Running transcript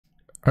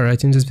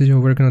Alright, in this video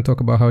we're going to talk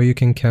about how you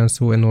can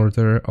cancel an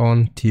order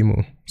on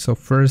Temu. So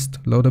first,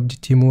 load up the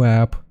Temu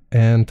app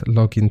and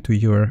log into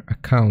your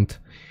account.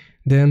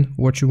 Then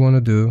what you want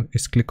to do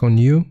is click on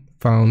New,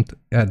 found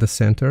at the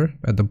center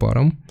at the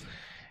bottom,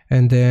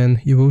 and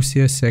then you will see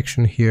a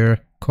section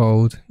here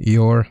called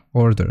Your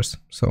Orders.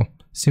 So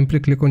simply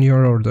click on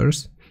Your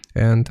Orders,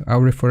 and I'll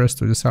refer us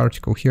to this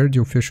article here,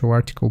 the official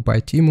article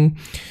by Temu.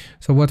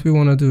 So what we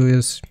want to do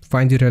is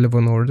find the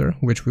relevant order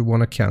which we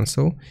want to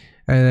cancel,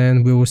 and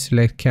then we will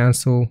select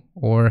cancel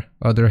or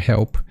other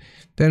help.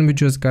 Then we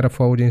just gotta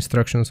follow the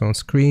instructions on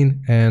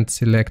screen and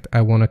select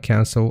I want to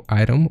cancel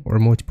item or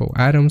multiple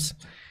items.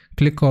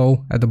 Click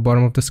all at the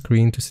bottom of the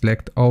screen to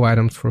select all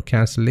items for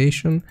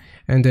cancellation,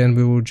 and then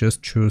we will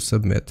just choose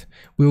submit.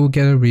 We will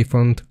get a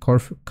refund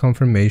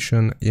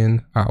confirmation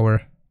in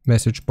our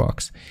message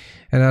box,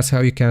 and that's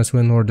how you cancel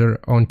an order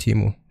on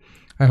Temu.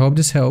 I hope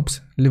this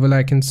helps. Leave a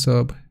like and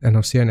sub, and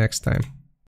I'll see you next time.